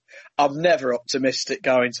ground. I'm never optimistic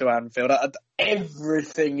going to Anfield.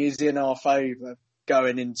 Everything is in our favour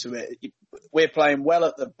going into it. We're playing well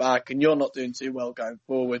at the back and you're not doing too well going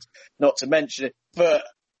forward, not to mention it. But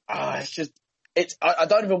I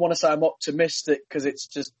don't even want to say I'm optimistic because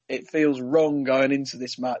it feels wrong going into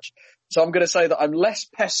this match. So I'm going to say that I'm less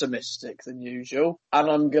pessimistic than usual,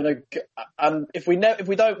 and if we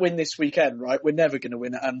don't win this weekend, right, we're never going to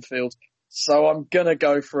win at Anfield. So I'm going to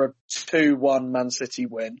go for a 2-1 Man City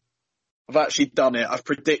win. I've actually done it. I've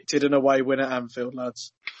predicted an away win at Anfield,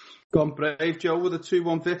 lads. Gone brave, Joe, with a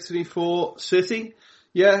 2-1 victory for City.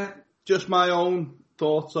 Yeah, just my own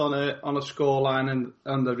thoughts on a scoreline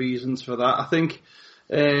and the reasons for that. I think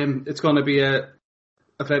it's going to be a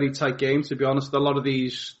very tight game, to be honest. A lot of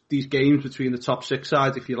these games between the top 6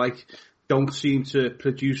 sides, if you like, don't seem to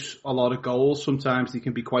produce a lot of goals. Sometimes they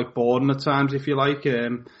can be quite boring at times, if you like.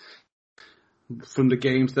 From the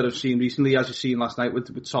games that I've seen recently, as you've seen last night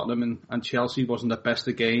with Tottenham and Chelsea, wasn't the best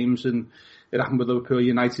of games, and it happened with Liverpool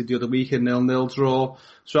United the other week, a 0-0 draw.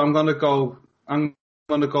 So I'm going to go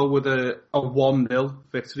with a 1-0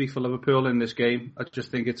 victory for Liverpool in this game. I just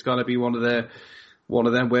think it's going to be one of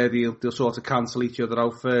them where they'll sort of cancel each other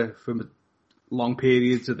out for long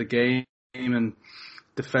periods of the game, and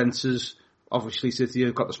defences. Obviously, City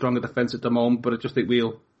have got the stronger defence at the moment, but I just think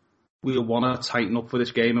we'll want to tighten up for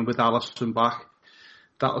this game, and with Alisson back,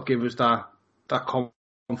 that'll give us that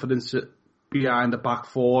confidence behind the back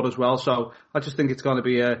four as well. So I just think it's going to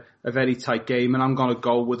be a very tight game, and I'm going to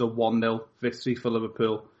go with a 1-0 victory for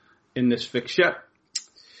Liverpool in this fixture.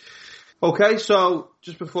 Okay, so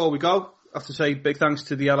just before we go, I have to say big thanks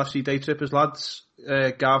to the LFC Day Trippers lads,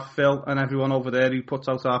 Gav, Phil, and everyone over there who puts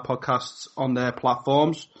out our podcasts on their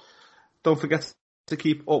platforms. Don't forget to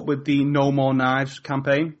keep up with the No More Knives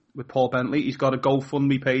campaign with Paul Bentley. He's got a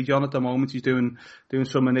GoFundMe page on at the moment. He's doing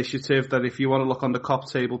some initiative that if you want to look on the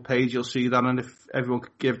Cop Table page, you'll see that. And if everyone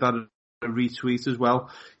could give that a retweet as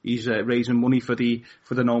well. He's raising money for the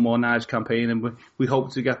No More Knives campaign, and we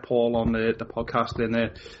hope to get Paul on the podcast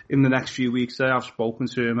in the next few weeks. I've spoken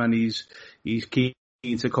to him, and he's keen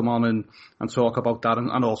to come on and talk about that,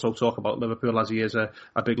 and also talk about Liverpool, as he is a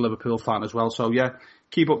big Liverpool fan as well. So yeah,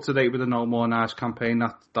 keep up to date with the No More Knives campaign.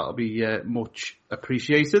 That'll be much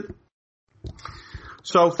appreciated.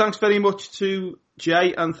 So thanks very much to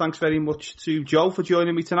Jay, and thanks very much to Joe for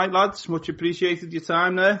joining me tonight, lads. Much appreciated your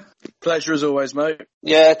time there. Pleasure as always, mate.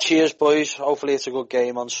 Yeah, cheers, boys. Hopefully it's a good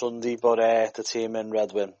game on Sunday, but the team in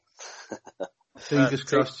red win. Fingers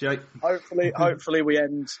crossed, Jay. Hopefully we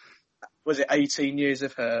end, was it 18 years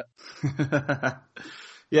of hurt?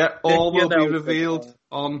 Yeah, all will be revealed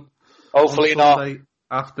on hopefully on Sunday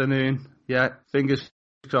afternoon. Yeah, fingers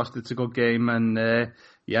crossed it's a good game, and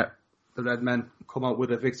yeah, the Red Men come out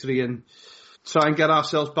with a victory and try and get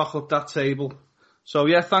ourselves back up that table. So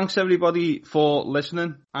yeah, thanks everybody for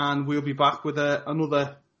listening, and we'll be back with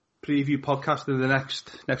another preview podcast in the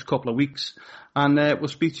next couple of weeks, and we'll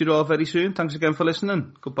speak to you all very soon. Thanks again for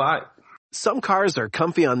listening. Goodbye. Some cars are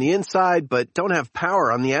comfy on the inside, but don't have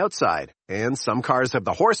power on the outside. And some cars have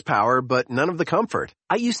the horsepower, but none of the comfort.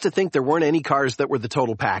 I used to think there weren't any cars that were the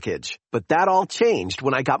total package, but that all changed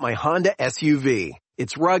when I got my Honda SUV.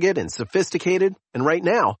 It's rugged and sophisticated, and right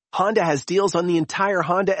now, Honda has deals on the entire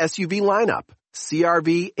Honda SUV lineup.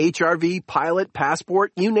 CR-V, HR-V, Pilot,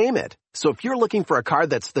 Passport, you name it. So if you're looking for a car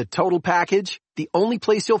that's the total package, the only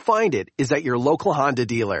place you'll find it is at your local Honda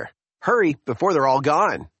dealer. Hurry before they're all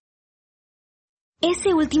gone.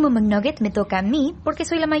 Ese último McNugget me toca a mí porque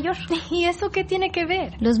soy la mayor. ¿Y eso qué tiene que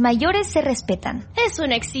ver? Los mayores se respetan. Eso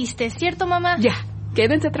no existe, ¿cierto, mamá? Ya,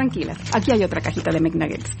 quédense tranquilas. Aquí hay otra cajita de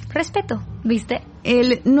McNuggets. Respeto, ¿viste?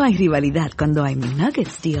 No hay rivalidad cuando hay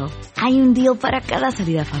McNuggets deal. Hay un deal para cada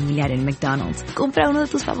salida familiar en McDonald's. Compra uno de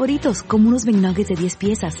tus favoritos, como unos McNuggets de 10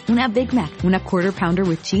 piezas, una Big Mac, una Quarter Pounder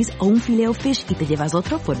with cheese o un Filet-O-Fish y te llevas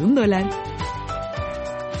otro por $1.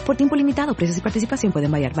 Por tiempo limitado, precios y participación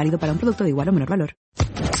pueden variar. Válido para un producto de igual o menor valor.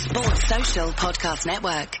 Sports Social Podcast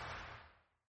Network.